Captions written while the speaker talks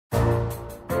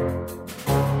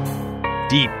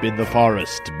Deep in the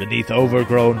forest, beneath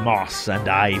overgrown moss and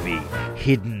ivy,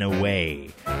 hidden away,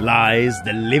 lies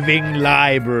the living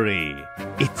library.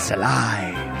 It's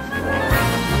alive.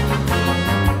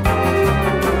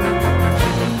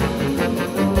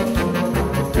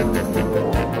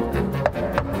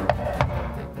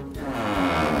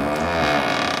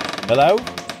 Hello?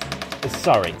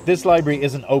 Sorry, this library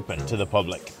isn't open to the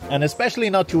public, and especially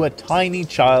not to a tiny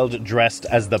child dressed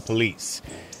as the police.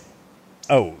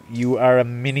 Oh, you are a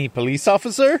mini police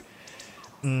officer?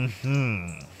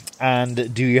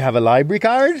 And do you have a library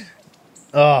card?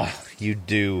 Oh, you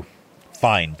do.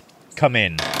 Fine, come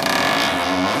in.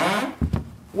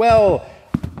 Well,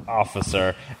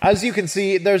 officer, as you can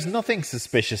see, there's nothing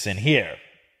suspicious in here.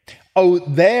 Oh,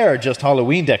 they're just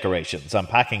Halloween decorations I'm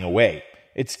packing away.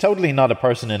 It's totally not a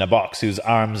person in a box whose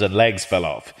arms and legs fell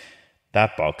off.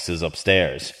 That box is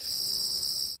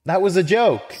upstairs. That was a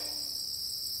joke.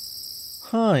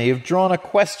 You've drawn a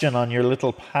question on your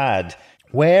little pad.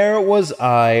 Where was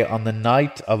I on the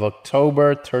night of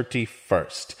October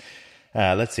 31st?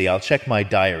 Let's see, I'll check my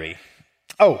diary.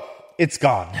 Oh, it's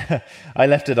gone. I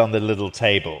left it on the little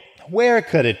table. Where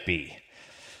could it be?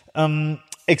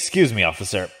 Excuse me,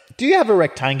 officer. Do you have a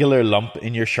rectangular lump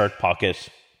in your shirt pocket?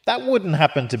 That wouldn't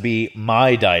happen to be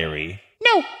my diary.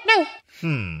 No.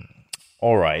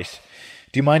 All right.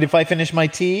 Do you mind if I finish my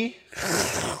tea?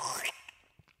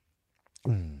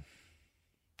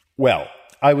 Well,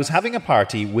 I was having a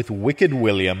party with Wicked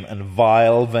William and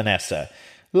Vile Vanessa.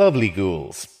 Lovely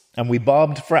ghouls. And we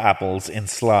bobbed for apples in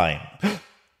slime.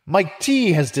 My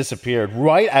tea has disappeared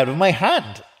right out of my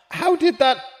hand. How did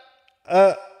that...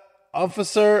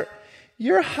 Officer...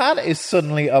 Your hat is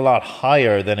suddenly a lot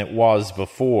higher than it was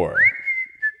before.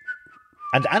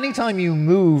 And anytime you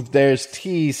move, there's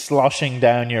tea sloshing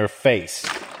down your face.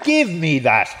 Give me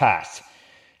that hat.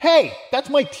 Hey, that's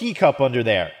my teacup under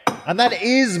there. And that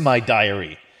is my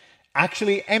diary.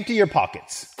 Actually, empty your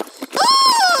pockets.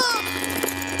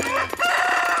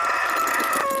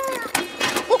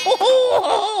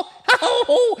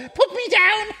 Put me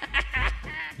down.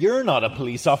 You're not a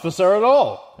police officer at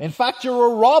all. In fact,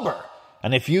 you're a robber.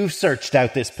 And if you've searched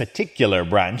out this particular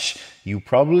branch, you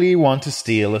probably want to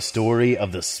steal a story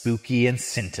of the spooky and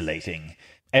scintillating.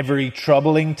 Every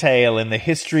troubling tale in the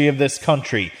history of this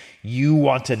country, you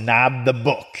want to nab the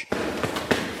book.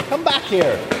 Come back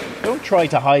here. Don't try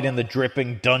to hide in the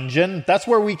dripping dungeon. That's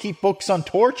where we keep books on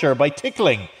torture by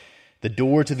tickling. The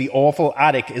door to the awful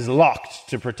attic is locked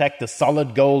to protect the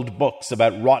solid gold books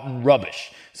about rotten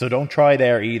rubbish, so don't try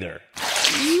there either.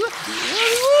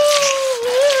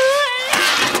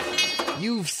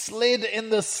 You've slid in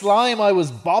the slime I was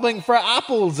bobbing for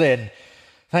apples in.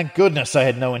 Thank goodness I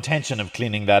had no intention of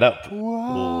cleaning that up.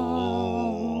 Wow.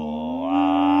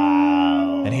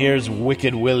 And here's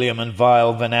Wicked William and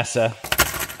Vile Vanessa.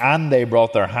 And they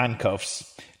brought their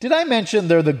handcuffs. Did I mention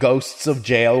they're the ghosts of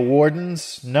jail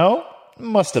wardens? No?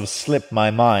 Must have slipped my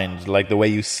mind, like the way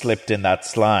you slipped in that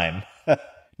slime.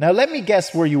 Now let me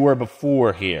guess where you were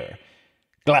before here.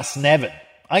 Glasnevin.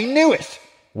 I knew it!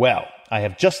 Well, I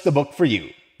have just the book for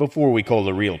you, before we call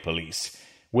the real police.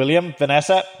 William,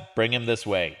 Vanessa, bring him this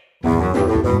way.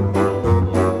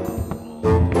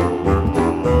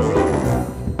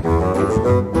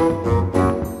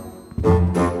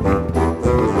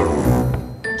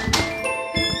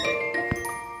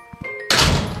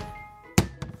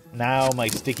 Now, my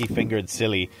sticky-fingered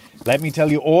silly, let me tell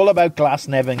you all about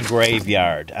Glasnevin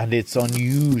Graveyard and its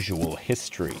unusual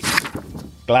history.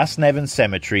 Glasnevin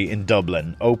Cemetery in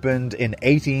Dublin opened in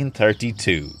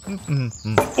 1832.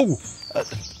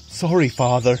 Sorry,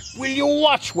 Father. Will you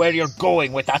watch where you're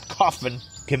going with that coffin?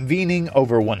 Convening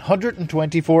over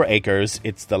 124 acres,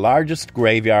 it's the largest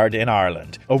graveyard in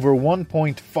Ireland. Over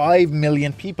 1.5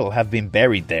 million people have been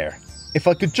buried there. If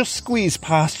I could just squeeze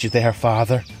past you there,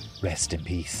 Father. Rest in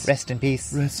peace. Rest in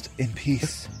peace. Rest in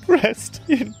peace. Rest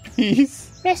in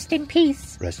peace. Rest in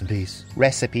peace. Rest in peace.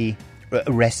 Recipe.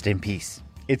 Rest in peace.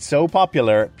 It's so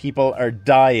popular, people are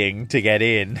dying to get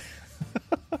in.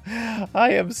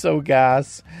 I am so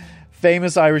gas.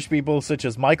 Famous Irish people such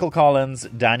as Michael Collins,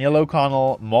 Daniel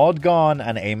O'Connell, Maud Gonne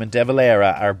and Eamon de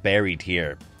Valera are buried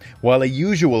here. While a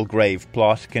usual grave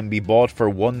plot can be bought for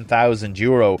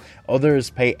 €1,000, others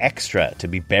pay extra to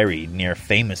be buried near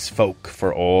famous folk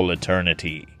for all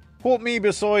eternity. Put me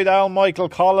beside Al Michael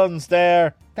Collins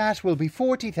there. That will be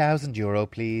 €40,000,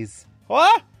 please.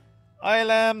 What?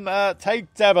 I'll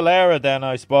take de Valera then,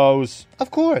 I suppose. Of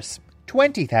course.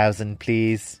 20,000,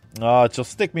 please. Oh,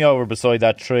 just stick me over beside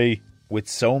that tree. With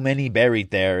so many buried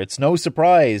there, it's no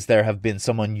surprise there have been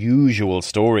some unusual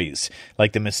stories,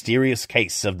 like the mysterious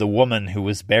case of the woman who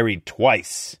was buried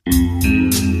twice.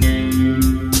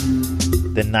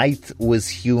 The night was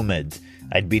humid.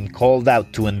 I'd been called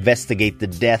out to investigate the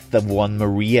death of one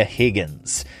Maria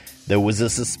Higgins. There was a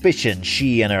suspicion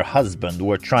she and her husband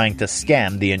were trying to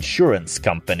scam the insurance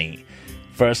company.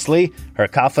 Firstly, her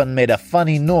coffin made a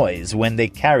funny noise when they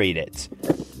carried it.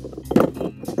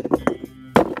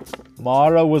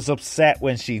 Maura was upset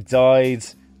when she died.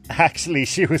 Actually,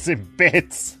 she was in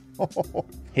bits.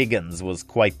 Higgins was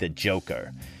quite the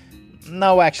joker.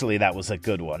 No, actually, that was a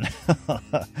good one.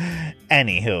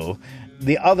 Anywho,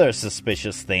 the other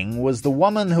suspicious thing was the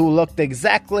woman who looked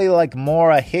exactly like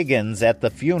Maura Higgins at the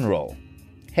funeral.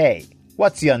 Hey,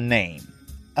 what's your name?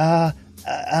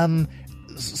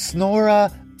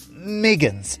 Snora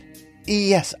Miggins.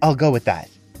 Yes, I'll go with that.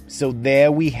 So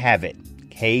there we have it.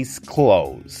 Case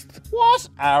closed. What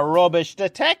a rubbish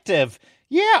detective.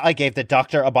 Yeah, I gave the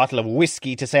doctor a bottle of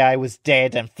whiskey to say I was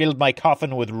dead and filled my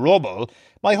coffin with rubble.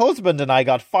 My husband and I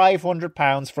got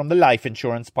 £500 from the life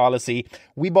insurance policy.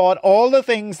 We bought all the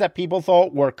things that people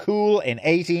thought were cool in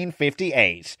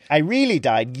 1858. I really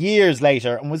died years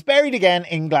later and was buried again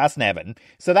in Glasnevin.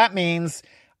 So that means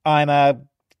I'm a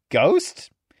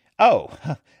ghost? Oh,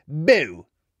 boo.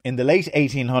 In the late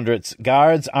 1800s,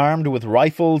 guards armed with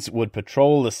rifles would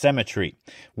patrol the cemetery.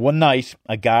 One night,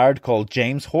 a guard called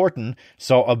James Horton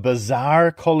saw a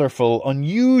bizarre, colourful,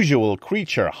 unusual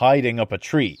creature hiding up a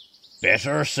tree.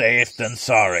 Better safe than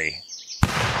sorry.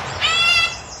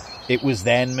 It was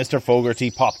then Mr. Fogarty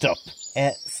popped up.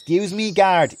 Excuse me,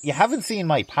 guard, you haven't seen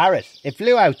my parrot. It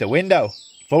flew out the window.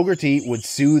 Fogarty would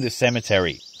sue the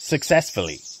cemetery,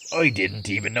 successfully. I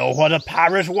didn't even know what a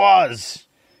parrot was.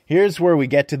 Here's where we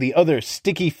get to the other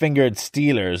sticky-fingered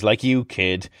stealers like you,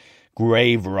 kid.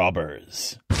 Grave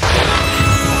robbers.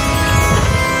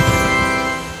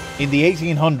 In the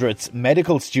 1800s,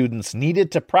 medical students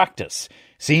needed to practice.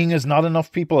 Seeing as not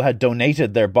enough people had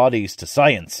donated their bodies to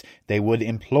science, they would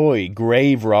employ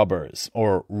grave robbers,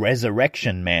 or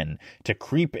resurrection men, to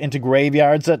creep into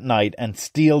graveyards at night and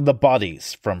steal the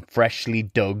bodies from freshly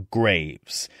dug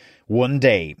graves. One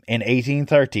day, in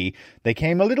 1830, they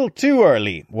came a little too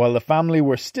early, while the family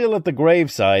were still at the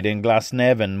graveside in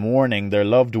Glasnevin mourning their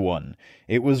loved one.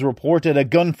 It was reported a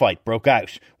gunfight broke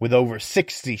out, with over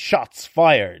 60 shots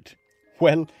fired.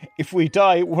 Well, if we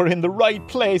die, we're in the right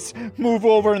place. Move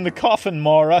over in the coffin,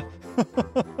 Maura.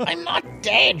 I'm not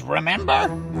dead, remember?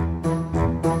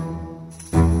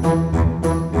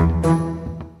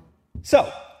 So,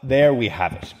 there we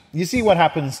have it. You see what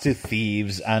happens to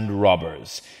thieves and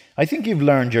robbers. I think you've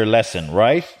learned your lesson,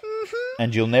 right? Mm-hmm.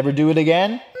 And you'll never do it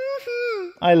again? Mm-hmm.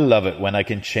 I love it when I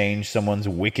can change someone's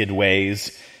wicked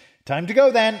ways. Time to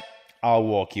go then. I'll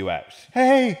walk you out.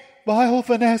 Hey, Vile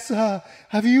Vanessa,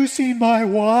 have you seen my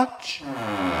watch?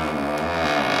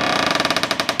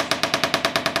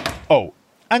 Oh,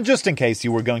 and just in case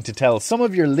you were going to tell some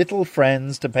of your little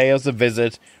friends to pay us a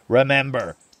visit,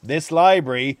 remember, this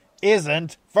library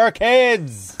isn't for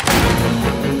kids.